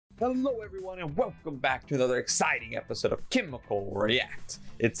Hello everyone and welcome back to another exciting episode of Chemical React.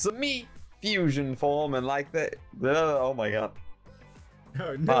 It's me, Fusion Form, and like that, oh my god.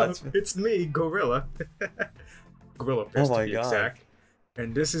 Oh, no, it's me, Gorilla. Gorilla Fist, to be exact.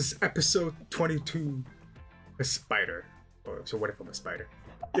 And this is episode 22, a spider. So what if I'm a spider?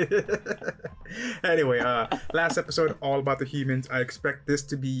 Anyway, last episode, all about the humans. I expect this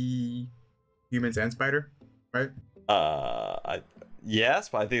to be humans and spider, right? Yes,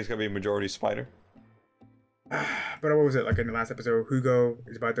 but I think it's gonna be majority spider. But what was it, like in the last episode, Hugo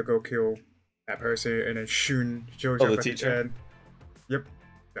is about to go kill that person, and then Shun shows up the at teacher? the end. Yep.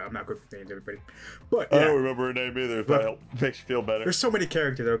 No, I'm not good with names, everybody. But I yeah, don't remember her name either, but it makes you feel better. there's so many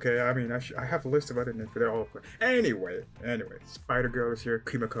characters, okay? I mean, I have a list of other names, but they're all... Anyway, Spider-Girl is here,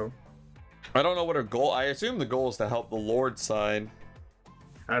 Kimiko. I don't know what her goal... I assume the goal is to help the Lord side.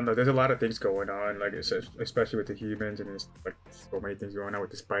 I don't know, there's a lot of things going on, like, especially with the humans, and there's, like, so many things going on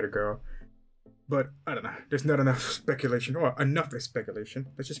with the Spider-Girl. But, I don't know, there's not enough speculation, or enough speculation.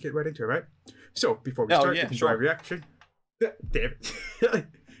 Let's just get right into it, right? So, before we start, you can do our reaction. Damn it.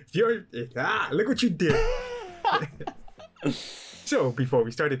 Look what you did. So, before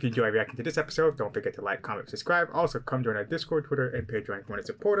we start, if you enjoy reacting to this episode, don't forget to like, comment, subscribe. Also, come join our Discord, Twitter, and Patreon if you want to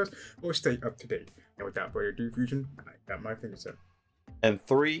support us or stay up to date. And without further ado, Fusion, I got my fingers up. And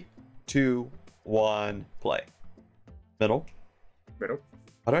 3, 2, 1, play. Middle. Middle.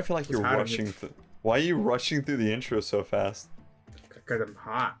 Why do I feel like you're rushing through? Why are you rushing through the intro so fast? Because I'm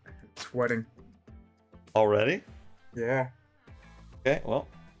hot. I'm sweating. Already? Yeah. Okay, well,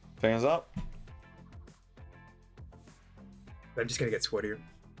 fingers up. I'm just gonna get sweatier.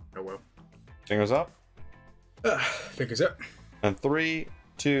 Oh well. Fingers up. Fingers up. And 3,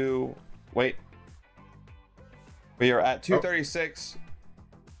 2, wait. We are at 236.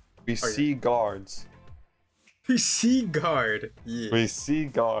 We see guards. We see guard. Yeah. We see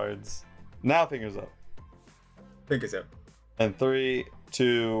guards. Now fingers up. Fingers up. And 3,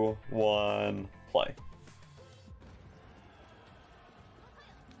 2, 1, play.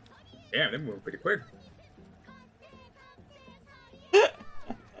 Damn, they're moving pretty quick.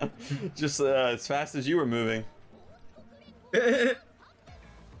 Just as fast as you were moving.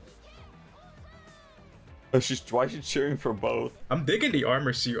 Why is she cheering for both? I'm digging the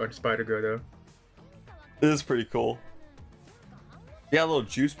armor suit on Spider-Girl though. It is pretty cool. You got a little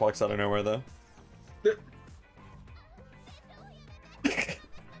juice box out of nowhere though.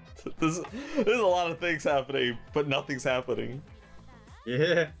 There's a lot of things happening, but nothing's happening.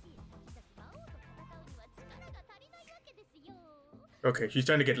 Yeah. Okay, she's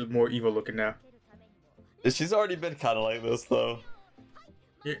trying to get more evil looking now. She's already been kind of like this though.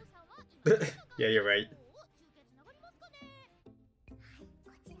 Yeah, yeah, you're right.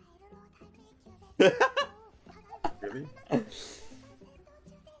 Really?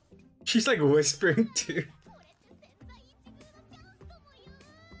 She's like whispering too.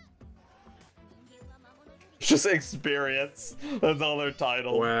 Just experience. That's all their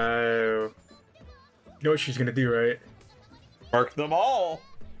title. Wow. You know what she's gonna do, right? Mark them all.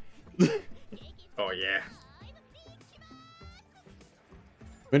 Oh yeah.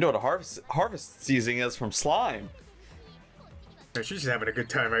 We know what a harvest season is from slime. Yeah, she's just having a good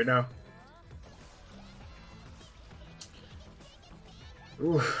time right now.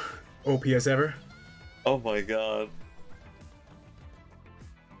 Ooh, OP as ever. Oh my god.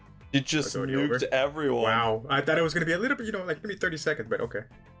 You just nuked everyone. Wow, I thought it was gonna be a little bit, you know, like maybe 30 seconds, but okay.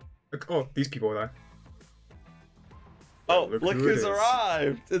 Oh, these people are. Oh, look who's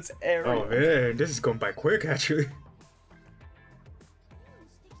arrived! It's Ariel. Oh man, this is going by quick actually.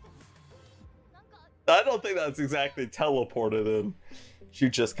 I don't think that's exactly teleported in.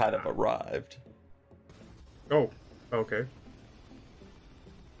 She just kind of arrived. Oh, okay.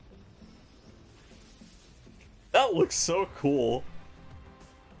 That looks so cool.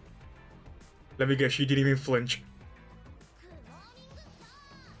 Let me guess, she didn't even flinch.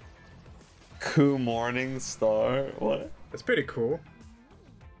 Cool Morning Star? What? That's pretty cool.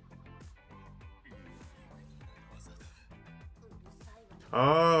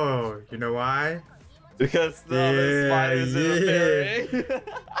 Oh, you know why? Because the spiders in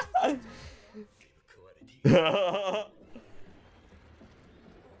the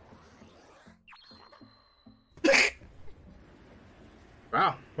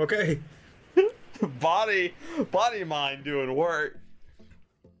Wow, okay. body mind doing work.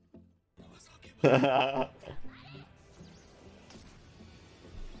 Oh,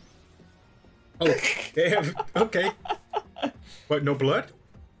 damn. Okay. What, no blood?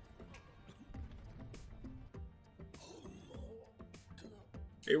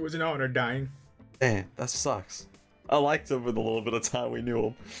 It was an honor dying. Man, that sucks. I liked him for the little bit of time we knew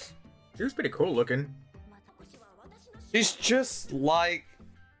him. He was pretty cool looking. He's just like...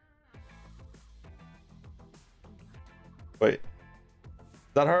 Wait. Is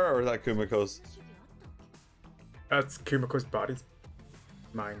that her or is that Kumiko's? That's Kumiko's body.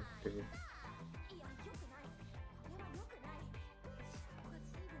 Mine. Dude.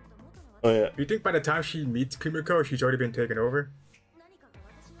 Oh yeah. You think by the time she meets Kumiko, she's already been taken over?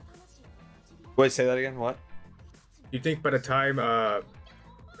 Wait, say that again? What? You think by the time the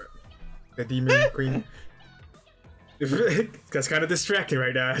demon queen... That's kind of distracting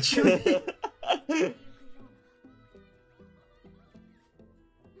right now, actually.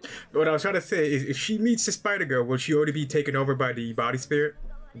 What I was trying to say is, if she meets the Spider Girl, will she already be taken over by the body spirit?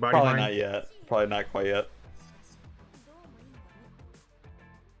 Body Probably mind? not yet. Probably not quite yet.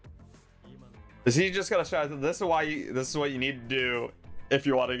 Is he just gonna try? This is why you. This is what you need to do if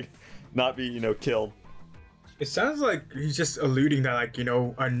you want to not be, killed. It sounds like he's just alluding that, like,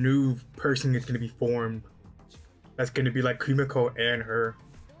 a new person is gonna be formed. That's gonna be like Kumiko and her.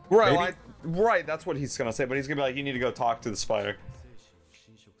 Right. Well, right. That's what he's gonna say. But he's gonna be like, you need to go talk to the spider.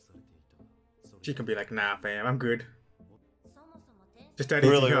 She can be like, nah, fam, I'm good. Just that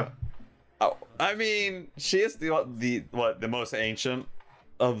easy, Really? huh? Oh, I mean, she is the most ancient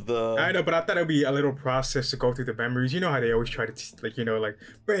of the. I know, but I thought it'd be a little process to go through the memories. You know how they always try to, like,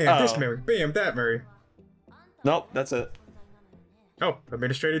 bam, this memory, bam, that memory. Nope, that's it. Oh,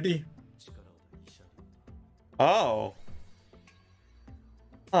 Administrator D. Oh.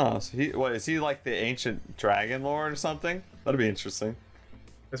 Oh, so is he like the ancient dragon lord or something? That'd be interesting.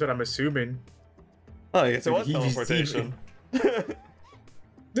 That's what I'm assuming. Oh, I guess it was He's- teleportation.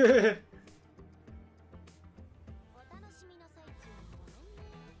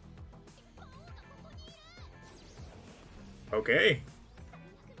 Okay.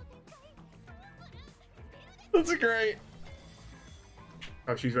 That's great.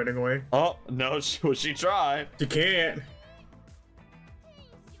 Oh, she's running away. Oh, no, she tried. She can't.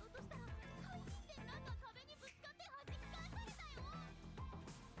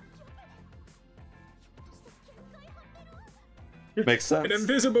 Makes sense. An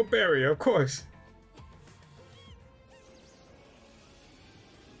invisible barrier, of course.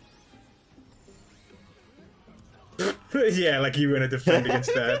 Yeah, like you gonna defend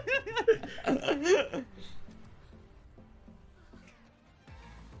against that.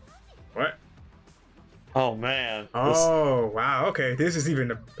 What? Oh, man. Oh, wow. Okay, this is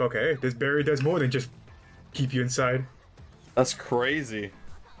even okay. This barrier does more than just keep you inside. That's crazy.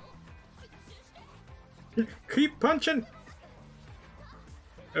 Keep punching.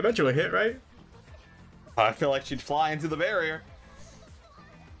 Eventually hit, right? I feel like she'd fly into the barrier.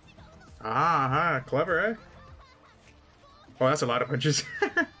 Ah, clever, eh? Oh, that's a lot of punches.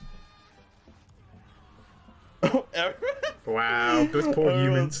 Wow, those poor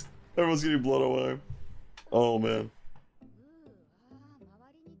humans. Everyone's getting blown away. Oh, man.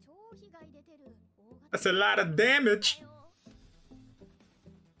 That's a lot of damage.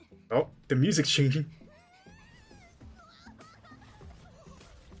 Oh, the music's changing.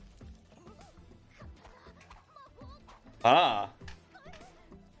 Ah.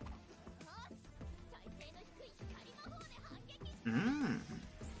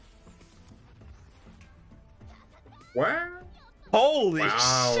 Wow. Holy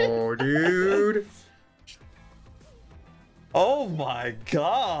shit. Wow, dude. Oh my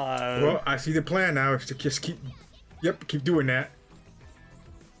god. Well, I see the plan now is to just keep doing that.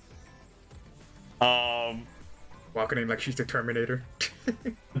 Walking in like she's the Terminator.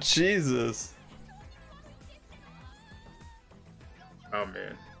 Jesus. Oh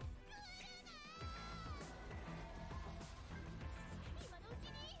man.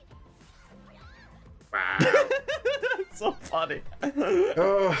 Wow. That's so funny.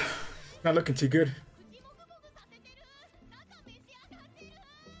 Oh, not looking too good.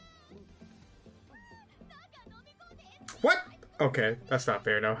 What? Okay, that's not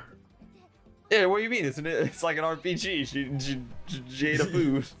fair now. Yeah, what do you mean? It's like an RPG. She ate a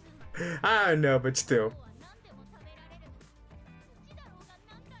food. I know, but still.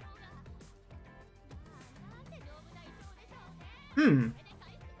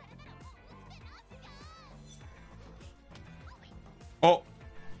 Oh.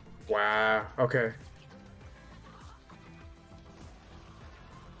 Wow. Okay.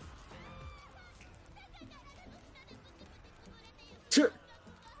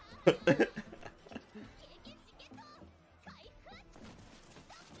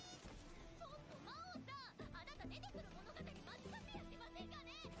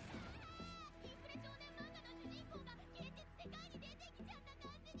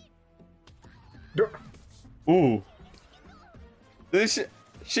 Ooh.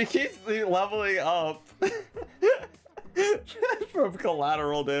 She keeps leveling up from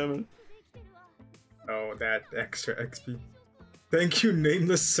collateral damage. Oh, that extra XP. Thank you,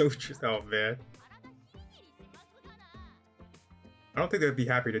 Nameless Soldiers. Oh, man. I don't think they'd be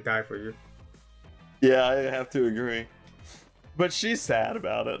happy to die for you. Yeah, I have to agree. But she's sad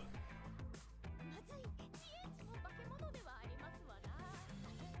about it.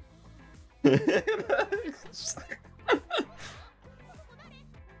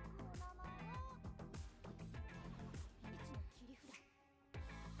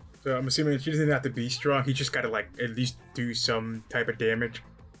 So I'm assuming she doesn't have to be strong. He just gotta like at least do some type of damage,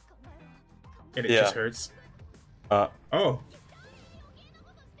 and it just hurts. Oh.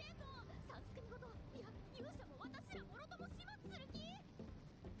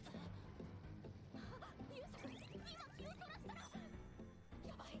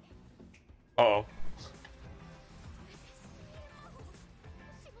 Uh-oh.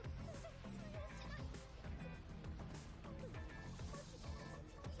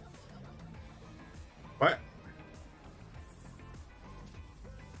 What?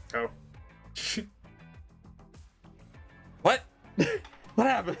 Oh. What? What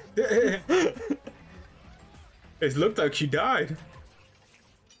happened? It looked like she died.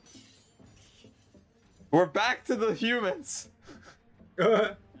 We're back to the humans.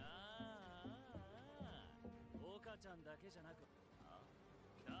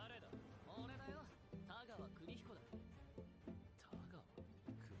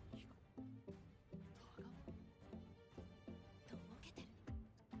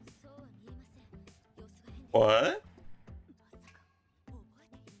 What?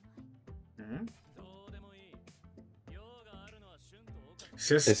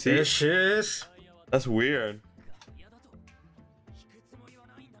 Suspicious. That's weird.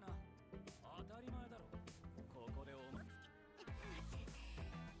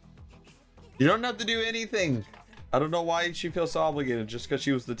 You don't have to do anything. I don't know why she feels so obligated just because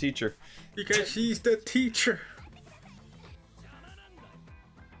she was the teacher. Because she's the teacher.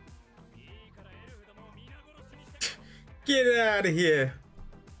 Get out of here.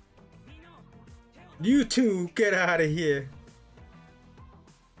 You two, get out of here.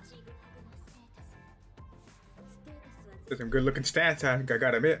 There's some good looking stats, I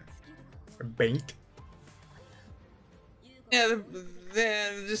gotta admit. Baint. Yeah,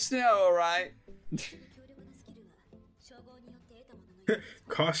 they're just alright.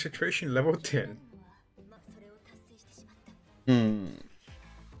 Concentration level 10.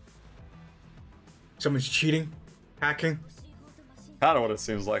 Someone's cheating, hacking. Kind of what it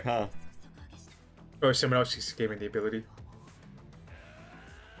seems like, huh? Or someone else just gave me the ability.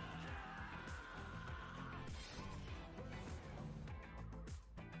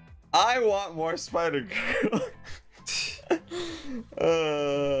 I want more Spider-Girl.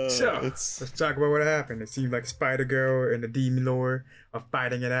 Let's talk about what happened. It seemed like Spider-Girl and the Demon Lord are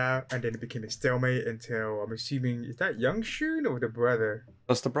fighting it out, and then it became a stalemate until, I'm assuming, is that young Shun or the brother?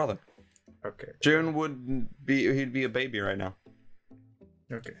 That's the brother. Okay. June would be, he'd be a baby right now.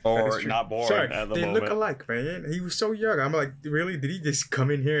 Okay. Or not born. Sorry, at the they moment. look alike, man. He was so young. I'm like, really? Did he just come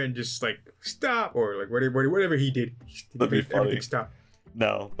in here and just like stop, or like whatever he did, That'd be funny. everything stop?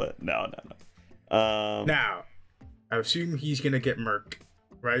 No, but no. Now, I assume he's gonna get murked,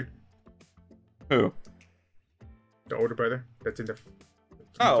 right? Who? The older brother that's in the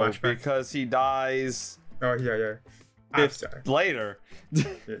flashback. Because he dies. Oh yeah. Later. yeah.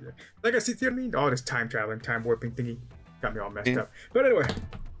 Like I see, you know what I mean? All this time traveling, time warping thingy got me all messed up. But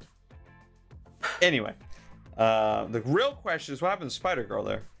anyway, the real question is what happened to Spider-Girl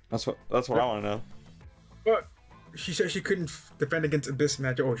there? That's what I want to know. But she said she couldn't defend against Abyss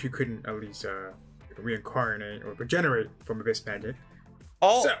Magic, or she couldn't at least reincarnate or regenerate from Abyss Magic.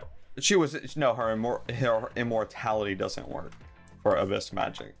 Oh, so, she was her immortality doesn't work for Abyss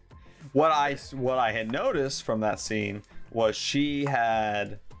Magic. What I had noticed from that scene was she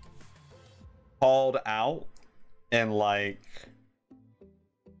had called out in like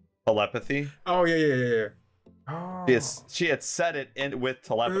telepathy. Oh yeah. Oh. She had said it in with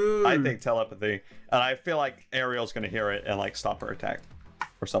telepathy. I think telepathy, and I feel like Ariel's gonna hear it and like stop her attack,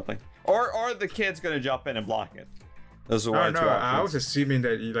 or something, or the kid's gonna jump in and block it. Those are one or two options. I was assuming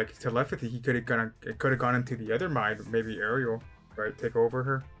that like telepathy, it could have gone into the other mind, maybe Ariel, right, take over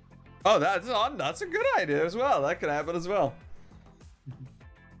her. Oh, that's a good idea as well. That could happen as well.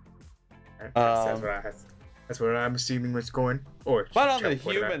 That's what I'm assuming was going. But on the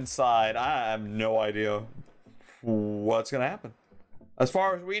human side, I have no idea what's gonna happen. As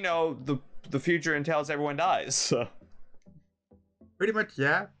far as we know, the future entails everyone dies. So. Pretty much,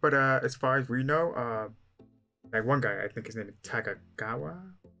 yeah. But as far as we know, Like one guy, I think his name is Takagawa.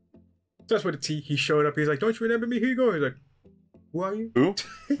 Starts with a T. He showed up. He's like, "Don't you remember me? Here you go." He's like, "Who are you?" Who?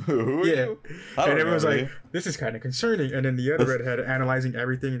 Who are Yeah. you? And everyone's like, you. "This is kind of concerning." And then the other redhead analyzing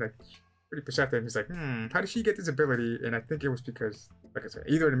everything, like pretty perceptive. He's like, how did she get this ability? And I think it was because, like I said,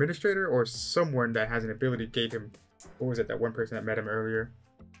 either an administrator or someone that has an ability gave him. What was it? That one person that met him earlier.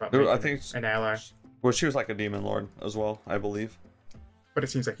 I think an ally. Well, she was like a demon lord as well, I believe. But it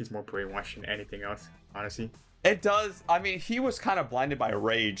seems like he's more brainwashed than anything else, honestly. It does. I mean, he was kind of blinded by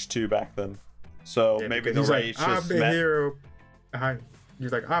rage too back then. So Yeah, maybe the he's rage like, I'm just the met. hero.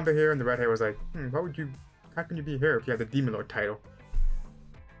 He's like, I'm the hero, and the redhead was like, how can you be a hero if you have the demon lord title?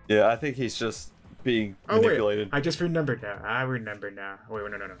 Yeah, I think he's just being Oh manipulated. wait, I just remembered now. I remember now. Wait,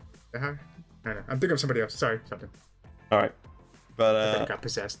 no. No. I'm thinking of somebody else. Sorry, something. All right, I but think I got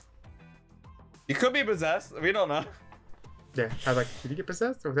possessed. he could be possessed. We don't know. Yeah, I was like, did he get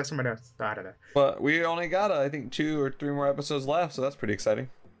possessed, or was that someone else? I don't know. But we only got, I think, 2 or 3 more episodes left, so that's pretty exciting.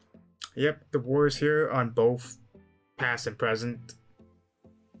 Yep, the war is here on both past and present.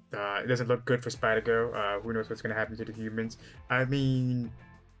 It doesn't look good for Spider-Girl. Who knows what's gonna happen to the humans? I mean,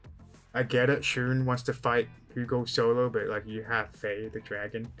 I get it. Shun wants to fight Hugo solo, but like you have Faye the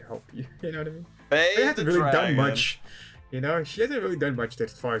dragon to help you. You know what I mean? Faye She hasn't the really dragon. done much. You know, she hasn't really done much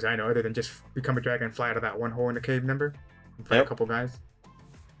as far as I know, other than just become a dragon and fly out of that one hole in the cave. Remember? And fight a couple guys.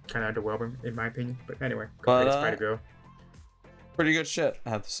 Kind of underwhelming, in my opinion. But anyway, compared to Spider-Girl. Pretty good shit, I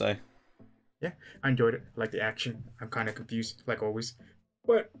have to say. Yeah, I enjoyed it. I like the action. I'm kind of confused, like always.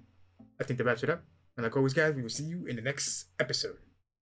 But I think that wraps it up. And like always, guys, we will see you in the next episode.